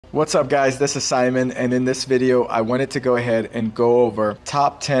What's up guys, this is Simon, and in this video I wanted to go ahead and go over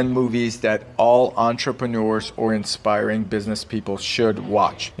top 10 movies that all entrepreneurs or inspiring business people should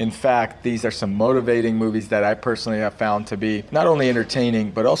watch. In fact, these are some motivating movies that I personally have found to be not only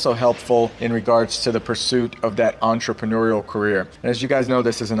entertaining but also helpful in regards to the pursuit of that entrepreneurial career. And as you guys know,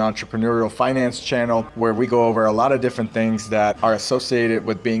 this is an entrepreneurial finance channel where we go over a lot of different things that are associated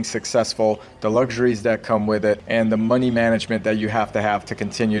with being successful, the luxuries that come with it, and the money management that you have to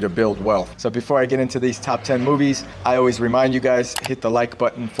continue to build wealth. So before I get into these top 10 movies, I always remind you guys, hit the like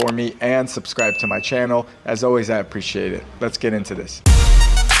button for me and subscribe to my channel. As always, I appreciate it. Let's get into this.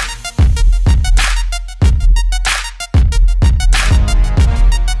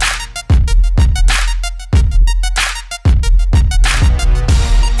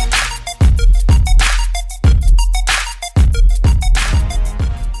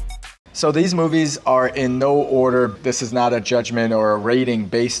 So these movies are in no order. This is not a judgment or a rating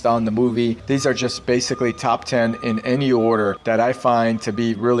based on the movie. These are just basically top 10 in any order that I find to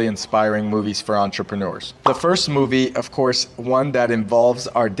be really inspiring movies for entrepreneurs. The first movie, of course, one that involves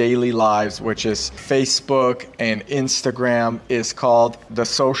our daily lives, which is Facebook and Instagram, is called The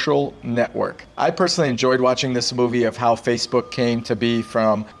Social Network. I personally enjoyed watching this movie of how Facebook came to be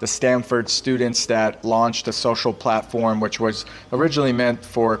from the Stanford students that launched a social platform, which was originally meant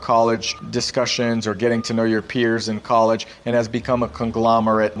for college discussions or getting to know your peers in college, and has become a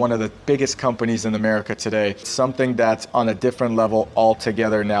conglomerate, one of the biggest companies in America today, something that's on a different level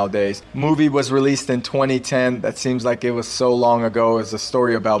altogether nowadays. Movie was released in 2010. That seems like it was so long ago. It's a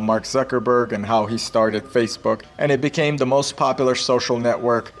story about Mark Zuckerberg and how he started Facebook, and it became the most popular social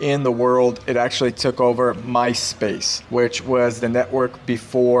network in the world. It actually took over MySpace, which was the network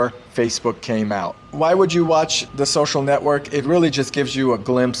before Facebook came out. Why would you watch The Social Network? It really just gives you a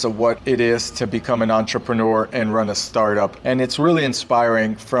glimpse of what it is to become an entrepreneur and run a startup. And it's really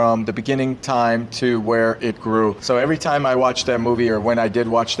inspiring from the beginning time to where it grew. So every time I watch that movie, or when I did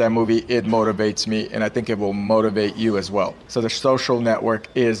watch that movie, it motivates me, and I think it will motivate you as well. So The Social Network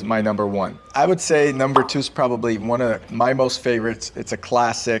is my number one. I would say number two is probably one of my most favorites. It's a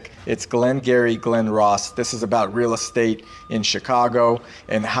classic. It's Glengarry Glen Ross. This is about real estate in Chicago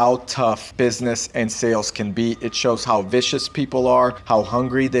and how tough business and sales can be. It shows how vicious people are, how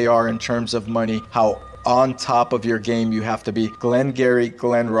hungry they are in terms of money, how on top of your game you have to be. Glengarry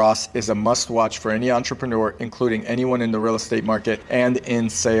Glen Ross is a must-watch for any entrepreneur, including anyone in the real estate market and in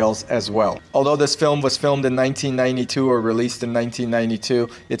sales as well. Although this film was filmed in 1992 or released in 1992,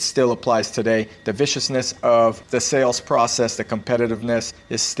 it still applies today. The viciousness of the sales process, the competitiveness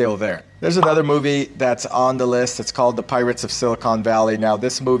is still there. There's another movie that's on the list. It's called The Pirates of Silicon Valley. Now,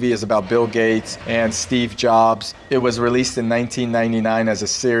 this movie is about Bill Gates and Steve Jobs. It was released in 1999 as a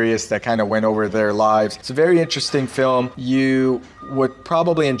series that kind of went over their lives. It's a very interesting film. You would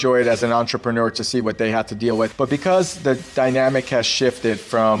probably enjoy it as an entrepreneur to see what they had to deal with. But because the dynamic has shifted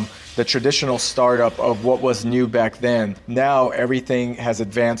from the traditional startup of what was new back then, now everything has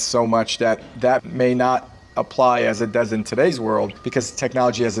advanced so much that that may not apply as it does in today's world, because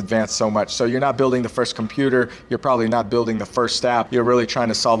technology has advanced so much. So you're not building the first computer, you're probably not building the first app, you're really trying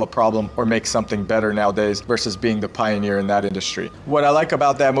to solve a problem or make something better nowadays versus being the pioneer in that industry. What I like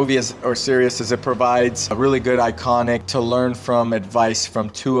about that movie or series is it provides a really good iconic to learn from advice from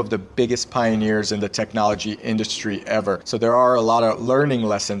two of the biggest pioneers in the technology industry ever. So there are a lot of learning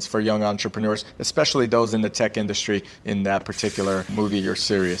lessons for young entrepreneurs, especially those in the tech industry, in that particular movie or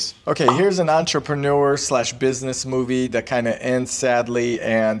series. Okay, here's an entrepreneur / business movie that kind of ends sadly,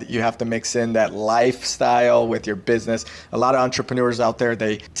 and you have to mix in that lifestyle with your business. A lot of entrepreneurs out there,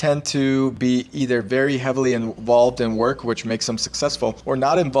 they tend to be either very heavily involved in work, which makes them successful, or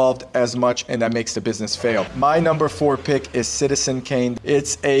not involved as much, and that makes the business fail. My number 4 pick is Citizen Kane.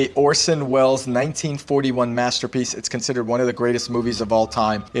 It's a Orson Welles 1941 masterpiece. It's considered one of the greatest movies of all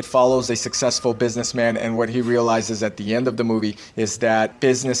time. It follows a successful businessman, and what he realizes at the end of the movie is that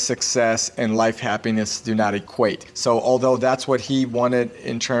business success and life happiness do not equate. So although that's what he wanted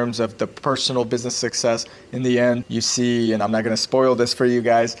in terms of the personal business success, in the end you see, and I'm not going to spoil this for you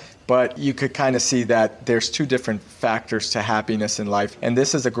guys, but you could kind of see that there's two different factors to happiness in life. And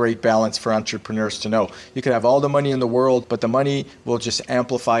this is a great balance for entrepreneurs to know. You could have all the money in the world, but the money will just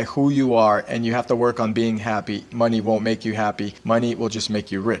amplify who you are, and you have to work on being happy. Money won't make you happy. Money will just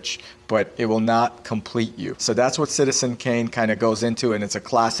make you rich, but it will not complete you. So that's what Citizen Kane kind of goes into, and it's a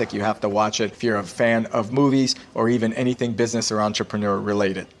classic. You have to watch it if you're a fan of movies or even anything business or entrepreneur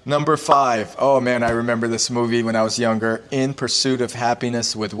related. Number 5. Oh man, I remember this movie when I was younger. In Pursuit of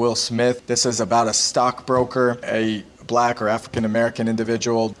Happiness with Will Smith. This is about a stockbroker, a black or African American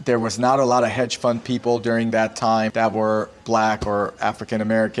individual. There was not a lot of hedge fund people during that time that were black or African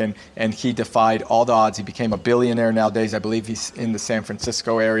American, and he defied all the odds. He became a billionaire nowadays. I believe he's in the San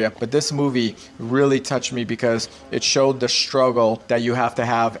Francisco area. But this movie really touched me because it showed the struggle that you have to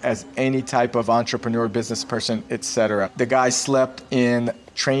have as any type of entrepreneur, business person, etc. The guy slept in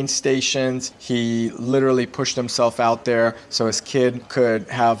train stations. He literally pushed himself out there so his kid could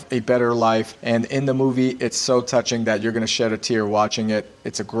have a better life. And in the movie, it's so touching that you're going to shed a tear watching it.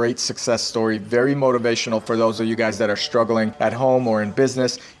 It's a great success story, very motivational for those of you guys that are struggling at home or in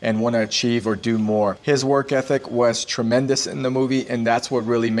business and want to achieve or do more. His work ethic was tremendous in the movie, and that's what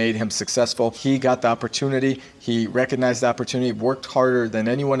really made him successful. He got the opportunity, he recognized the opportunity, worked harder than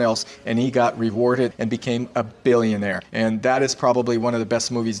anyone else, and he got rewarded and became a billionaire. And that is probably one of the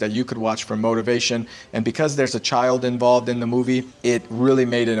best movies that you could watch for motivation. And because there's a child involved in the movie, it really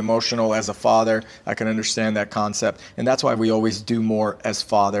made it emotional. As a father, I can understand that concept, and that's why we always do more as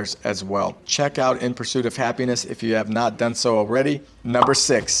fathers as well. Check out In Pursuit of Happiness if you have not done so already. Number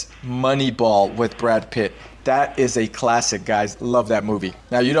 6, Moneyball with Brad Pitt. That is a classic, guys. Love that movie.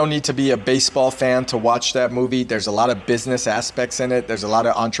 Now, you don't need to be a baseball fan to watch that movie. There's a lot of business aspects in it. There's a lot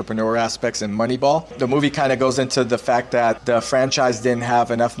of entrepreneur aspects in Moneyball. The movie kind of goes into the fact that the franchise didn't have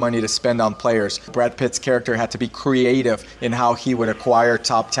enough money to spend on players. Brad Pitt's character had to be creative in how he would acquire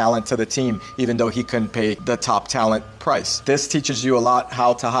top talent to the team, even though he couldn't pay the top talent price. This teaches you a lot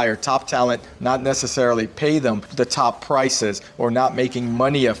how to hire top talent, not necessarily pay them the top prices or not making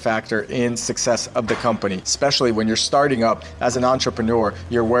money a factor in success of the company. Especially when you're starting up as an entrepreneur,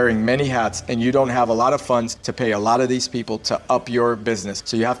 you're wearing many hats and you don't have a lot of funds to pay a lot of these people to up your business.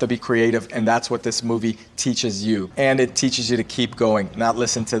 So you have to be creative, and that's what this movie teaches you. And it teaches you to keep going, not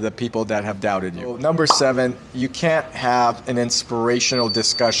listen to the people that have doubted you. Number 7, you can't have an inspirational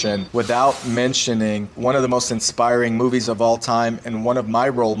discussion without mentioning one of the most inspiring movies of all time and one of my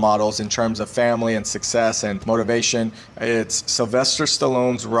role models in terms of family and success and motivation. It's Sylvester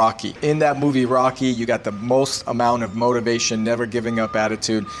Stallone's Rocky. In that movie, Rocky, you got the most amount of motivation, never giving up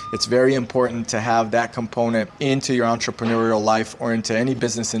attitude. It's very important to have that component into your entrepreneurial life or into any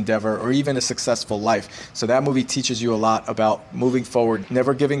business endeavor or even a successful life. So that movie teaches you a lot about moving forward,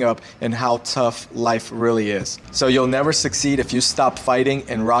 never giving up, and how tough life really is. So you'll never succeed if you stop fighting,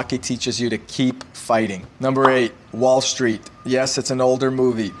 and Rocky teaches you to keep fighting. Number 8, Wall Street. Yes, it's an older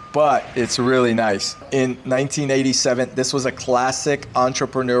movie, but it's really nice. In 1987, this was a classic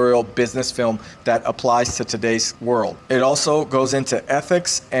entrepreneurial business film that applies to today's world. It also goes into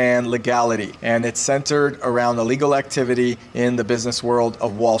ethics and legality, and it's centered around illegal activity in the business world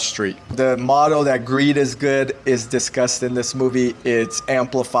of Wall Street. The motto that greed is good is discussed in this movie. It's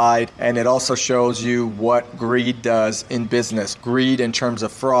amplified, and it also shows you what greed does in business. Greed in terms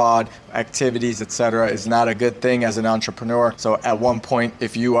of fraud, activities, etc., is not a good thing as an entrepreneur. So at one point,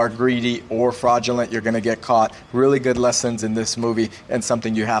 if you are greedy or fraudulent, you're going to get caught. Really good lessons in this movie, and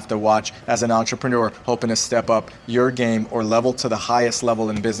something you have to watch as an entrepreneur hoping to step up your game or level to the highest level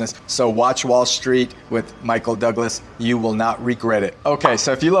in business. So watch Wall Street with Michael Douglas. You will not regret it. Okay,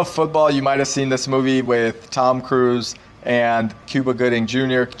 so if you love football, you might have seen this movie with Tom Cruise and Cuba Gooding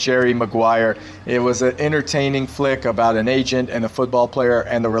Jr., Jerry Maguire. It was an entertaining flick about an agent and a football player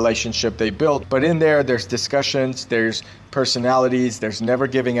and the relationship they built. But in there, there's discussions, there's personalities, there's never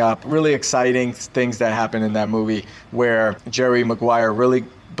giving up. Really exciting things that happen in that movie where Jerry Maguire really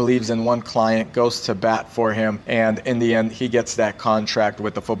believes in one client, goes to bat for him, and in the end, he gets that contract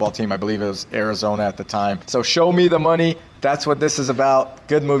with the football team. I believe it was Arizona at the time. So show me the money. That's what this is about.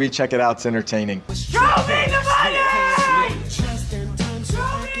 Good movie. Check it out. It's entertaining. Show me the money!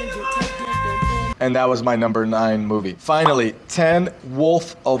 And that was my number 9 movie. Finally, 10,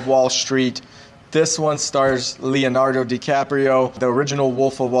 Wolf of Wall Street. This one stars Leonardo DiCaprio. The original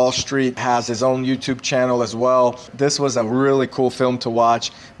Wolf of Wall Street has his own YouTube channel as well. This was a really cool film to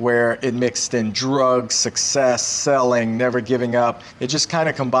watch where it mixed in drugs, success, selling, never giving up. It just kind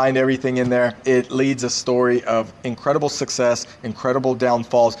of combined everything in there. It leads a story of incredible success, incredible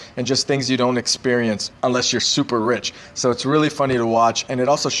downfalls, and just things you don't experience unless you're super rich. So it's really funny to watch, and it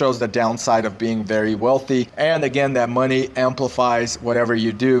also shows the downside of being very wealthy. And again, that money amplifies whatever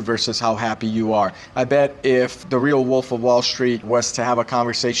you do versus how happy you are. I bet if the real Wolf of Wall Street was to have a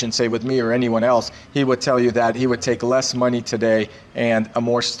conversation, say with me or anyone else, he would tell you that he would take less money today and a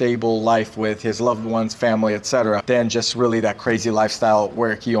more stable life with his loved ones, family, etc., than just really that crazy lifestyle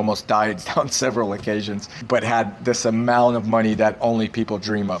where he almost died on several occasions, but had this amount of money that only people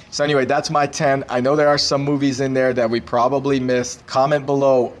dream of. So anyway, that's my 10. I know there are some movies in there that we probably missed. Comment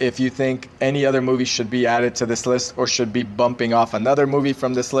below if you think any other movie should be added to this list or should be bumping off another movie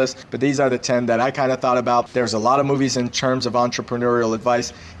from this list, but these are the 10 that I kind of thought about. There's a lot of movies in terms of entrepreneurial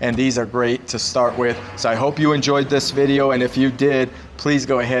advice, and these are great to start with. So I hope you enjoyed this video, and if you did, please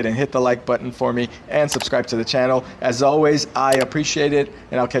go ahead and hit the like button for me and subscribe to the channel. As always, I appreciate it,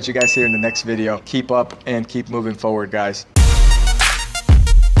 and I'll catch you guys here in the next video. Keep up and keep moving forward, guys.